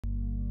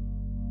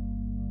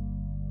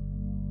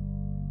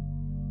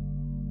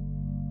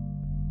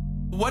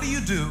What do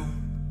you do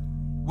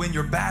when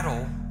your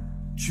battle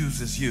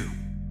chooses you?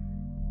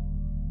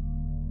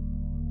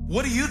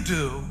 What do you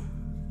do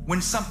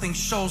when something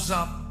shows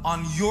up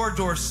on your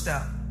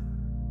doorstep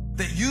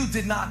that you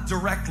did not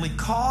directly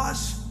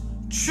cause,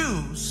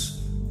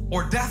 choose,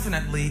 or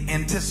definitely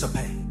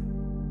anticipate?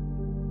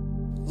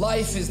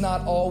 Life is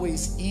not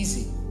always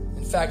easy.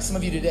 In fact, some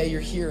of you today,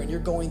 you're here and you're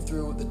going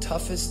through the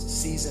toughest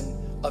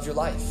season of your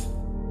life.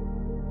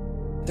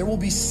 There will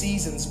be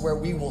seasons where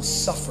we will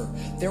suffer.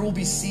 There will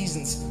be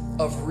seasons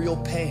of real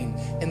pain.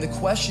 And the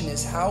question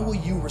is, how will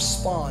you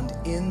respond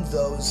in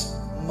those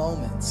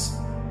moments?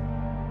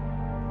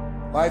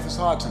 Life is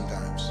hard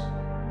sometimes.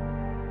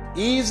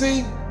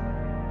 Easy,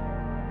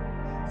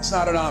 it's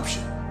not an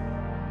option.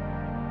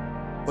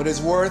 But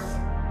it's worth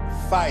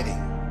fighting.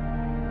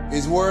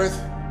 It's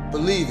worth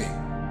believing.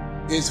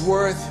 It's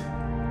worth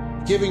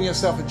giving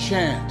yourself a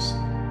chance.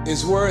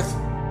 It's worth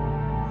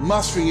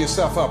mustering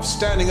yourself up,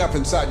 standing up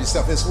inside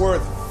yourself. It's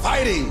worth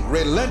fighting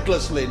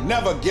relentlessly,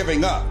 never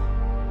giving up.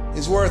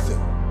 It's worth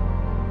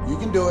it. You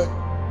can do it.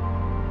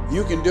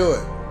 You can do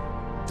it.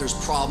 There's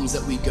problems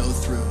that we go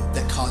through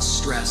that cause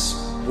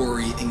stress,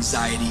 worry,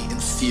 anxiety,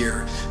 and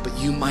fear. But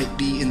you might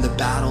be in the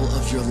battle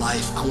of your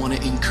life. I want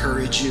to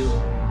encourage you.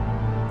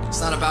 It's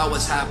not about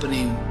what's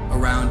happening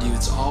around you.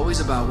 It's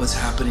always about what's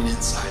happening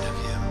inside of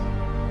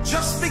you.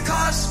 Just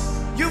because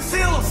you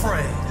feel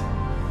afraid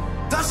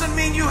doesn't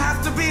mean you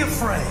have to be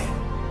afraid.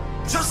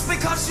 Just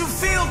because you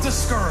feel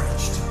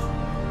discouraged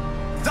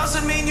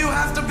doesn't mean you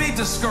have to be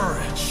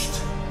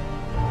discouraged.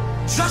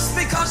 Just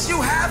because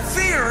you have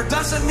fear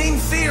doesn't mean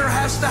fear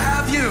has to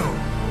have you.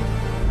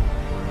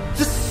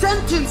 The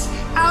sentence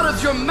out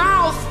of your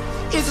mouth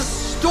is a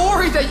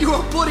story that you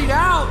are putting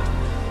out.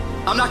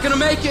 I'm not gonna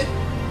make it.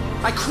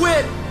 I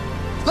quit.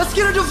 Let's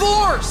get a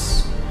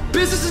divorce.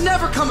 Business is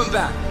never coming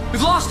back.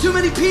 We've lost too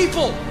many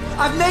people.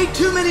 I've made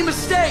too many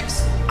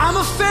mistakes. I'm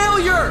a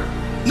failure.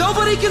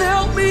 Nobody can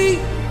help me.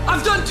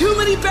 I've done too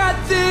many bad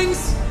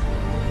things.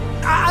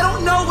 I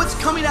don't know what's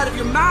coming out of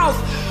your mouth,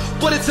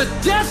 but it's a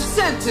death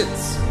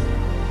sentence.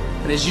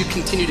 And as you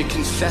continue to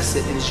confess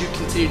it and as you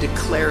continue to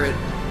declare it,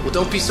 well,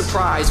 don't be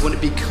surprised when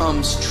it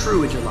becomes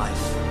true in your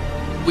life.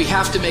 We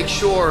have to make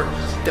sure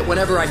that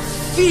whenever I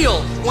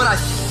feel, when I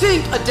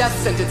think a death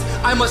sentence,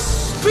 I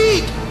must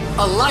speak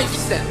a life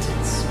sentence.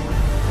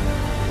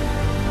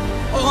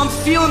 Oh, I'm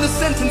feeling the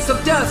sentence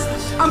of death.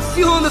 I'm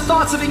feeling the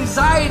thoughts of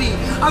anxiety.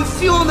 I'm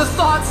feeling the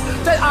thoughts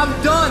that I'm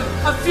done.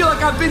 I feel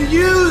like I've been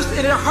used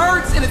and it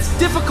hurts and it's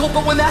difficult.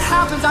 But when that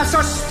happens, I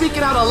start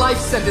speaking out a life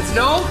sentence.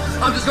 No,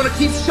 I'm just gonna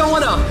keep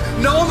showing up.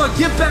 No, I'm gonna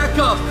get back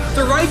up.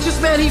 The righteous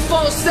man, he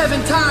falls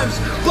 7 times,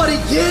 but he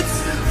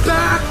gets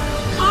back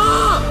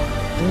up.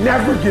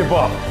 Never give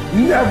up.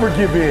 Never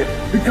give in.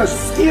 Because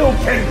skill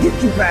can't get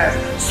you past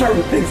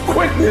certain things.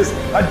 Quickness,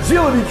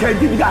 agility can't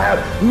get you. You gotta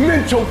have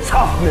mental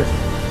toughness.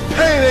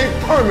 Pain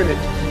ain't permanent.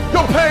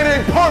 Your pain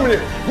ain't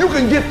permanent. You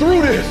can get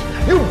through this.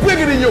 You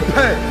bigger than your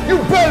pain.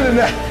 You better than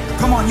that.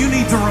 Come on, you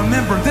need to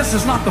remember, this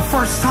is not the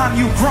first time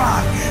you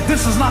cried.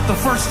 This is not the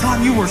first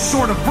time you were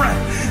short of breath.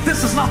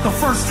 This is not the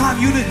first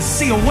time you didn't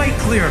see a way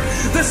clear.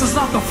 This is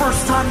not the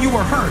first time you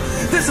were hurt.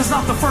 This is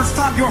not the first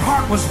time your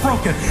heart was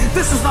broken.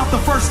 This is not the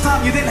first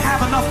time you didn't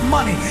have enough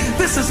money.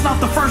 This is not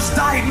the first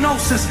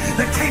diagnosis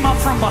that came up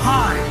from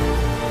behind.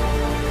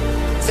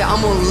 Say,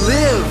 I'm gonna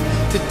live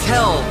to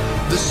tell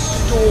the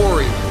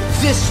story.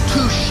 This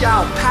too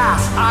shall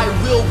pass. I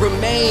will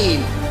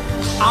remain.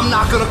 I'm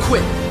not gonna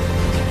quit.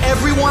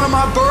 Every one of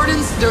my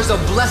burdens, there's a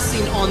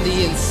blessing on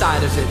the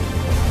inside of it.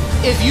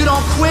 If you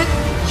don't quit,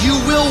 you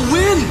will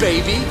win,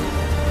 baby.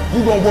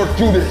 You're gonna work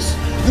through this.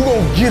 You're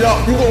gonna get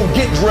up. You're gonna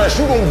get dressed.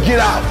 You're gonna get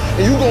out.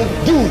 And you're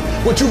gonna do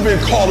what you've been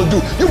called to do.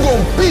 You're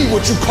gonna be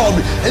what you called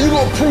to be. And you're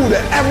gonna prove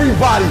that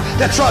everybody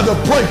that tried to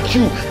break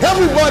you,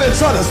 everybody that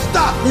tried to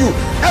stop you,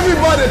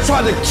 everybody that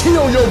tried to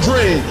kill your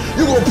dream,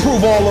 you're gonna prove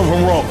all of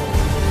them wrong.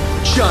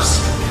 Just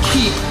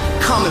keep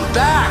coming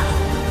back.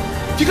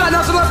 If you got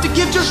nothing left to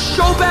give, just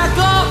show back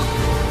up.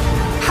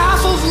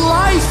 Half of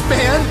life,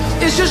 man,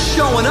 is just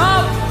showing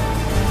up.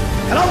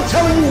 And I'm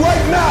telling you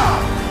right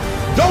now,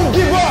 don't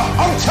give up.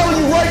 I'm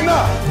telling you right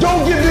now,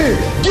 don't give in.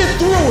 Get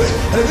through it.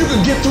 And if you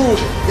can get through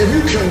it, if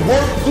you can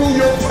work through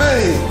your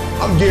pain,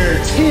 I'm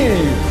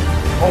guaranteeing you,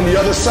 on the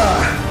other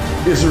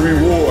side is a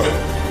reward.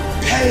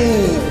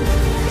 Pain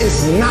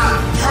is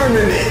not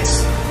permanent.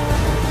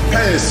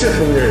 Pain is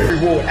temporary.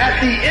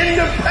 At the end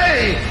of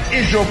pain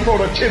is your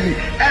productivity.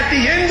 At the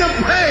end of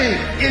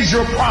pain is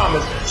your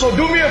promise. So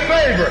do me a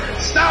favor.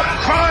 Stop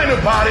crying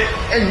about it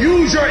and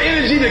use your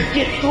energy to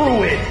get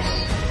through it.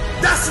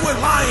 That's what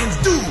lions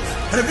do.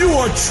 And if you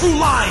are a true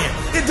lion,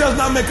 it does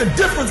not make a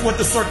difference what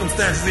the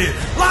circumstances is.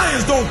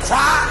 Lions don't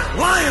cry.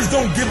 Lions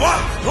don't give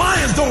up.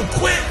 Lions don't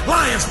quit.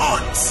 Lions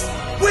hunt.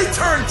 We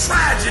turn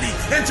tragedy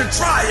into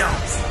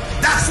triumph.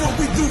 That's what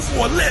we do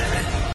for a living.